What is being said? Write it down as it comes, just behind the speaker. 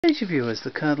Hey viewers,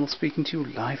 the Colonel speaking to you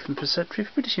live from Preceptory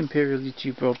for British Imperial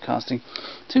YouTube Broadcasting.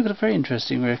 So we've got a very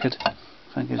interesting record.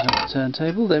 If I can get it on the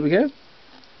turntable, there we go.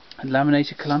 And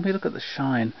laminated Columbia, look at the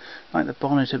shine, like the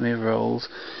bonnet of my rolls.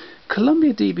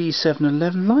 Columbia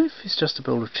DB711 Life is just a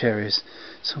bowl of cherries.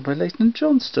 Sung by Layton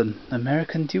Johnstone,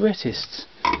 American duettists.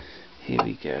 Here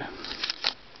we go.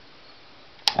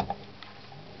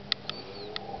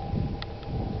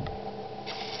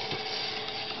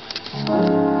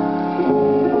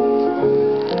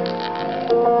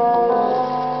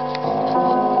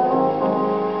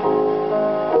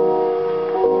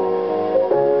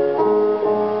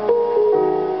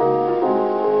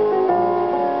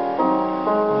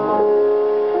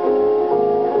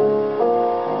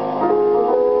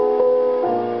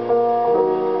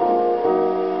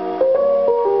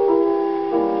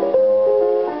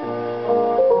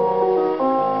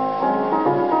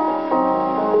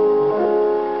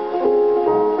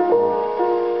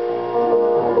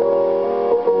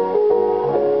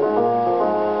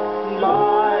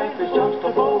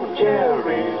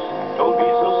 Cherries, don't be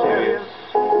so serious,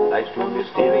 life's too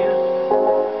mysterious.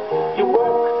 You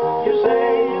work, you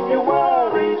save, you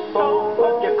worry so,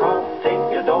 but you can't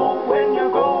take your dough when you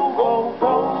go.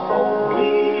 So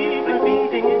keep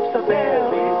repeating it's the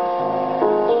berries,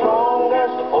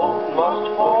 strongest oak must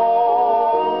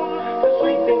fall. The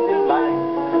sweet things in life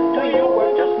to you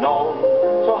were just known,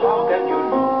 so how can you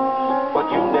lose what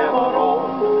you never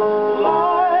owned?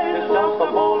 Life is just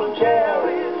a bowl of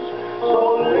cherries,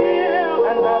 so live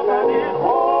and laugh at it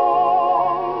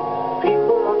all.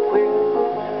 People are quick,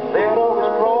 they're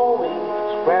always growing,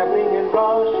 scrambling and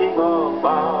rushing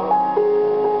about.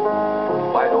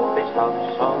 Why don't they stop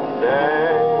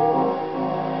someday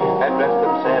and rest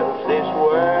themselves this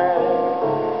way?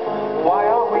 Why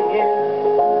are we here?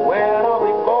 Where are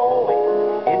we going?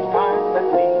 It's time that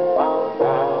we found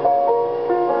out.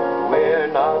 We're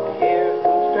not here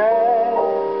to stay,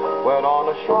 we're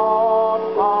on a short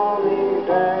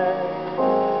holiday.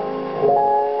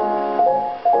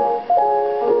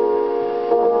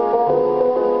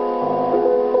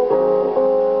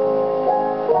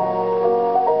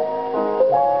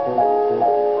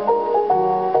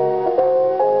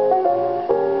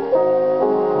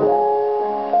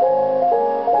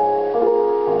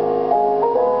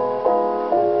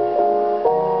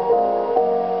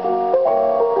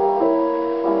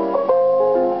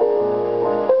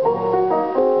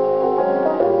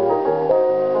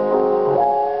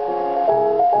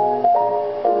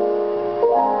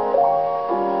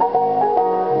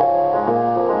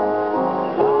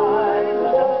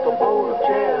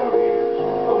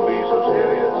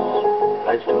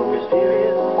 Life's too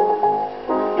mysterious.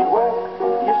 You work,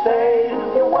 you save,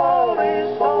 you worry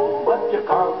so, but you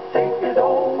can't take it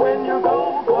all when you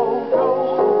go.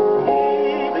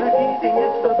 Keep repeating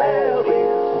it's the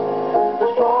berries, the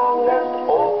strongest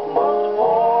oak must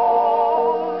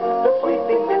fall. The sweet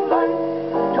things in life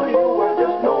to you were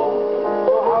just known,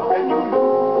 so how can you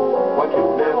lose what you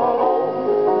never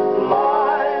owned?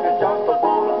 Life is just a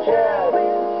bowl of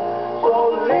cherries,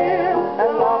 so live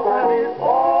and laugh at it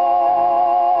all.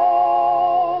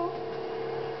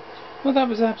 Well, that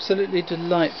was absolutely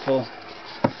delightful.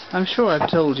 I'm sure I've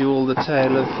told you all the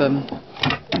tale of,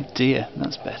 oh dear,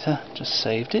 that's better, just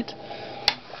saved it,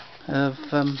 of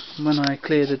when I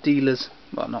cleared a dealer's,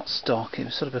 well, not stock, it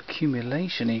was sort of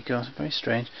accumulation he got, very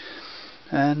strange,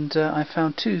 and I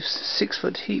found two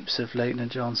 6-foot heaps of Layton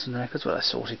Johnstone records. Well, I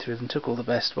sorted through them, took all the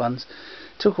best ones,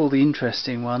 took all the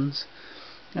interesting ones,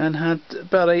 and had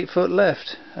about 8 foot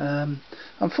left.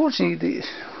 Unfortunately,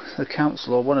 the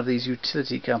council or one of these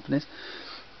utility companies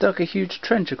dug a huge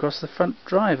trench across the front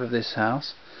drive of this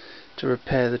house to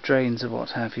repair the drains and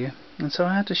what have you, and so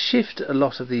I had to shift a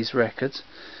lot of these records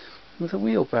with a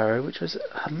wheelbarrow, which was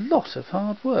a lot of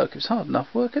hard work. It was hard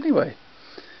enough work anyway.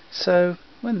 So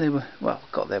when they were, well,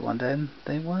 got there one day and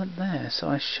they weren't there, so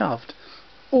I shoved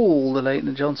all the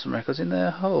Layton Johnstone records in their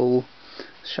hole,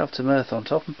 shoved some earth on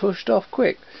top and pushed off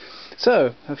quick.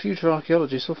 So a future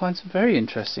archaeologist will find some very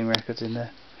interesting records in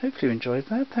there. Hopefully you enjoyed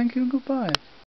that. Thank you and goodbye.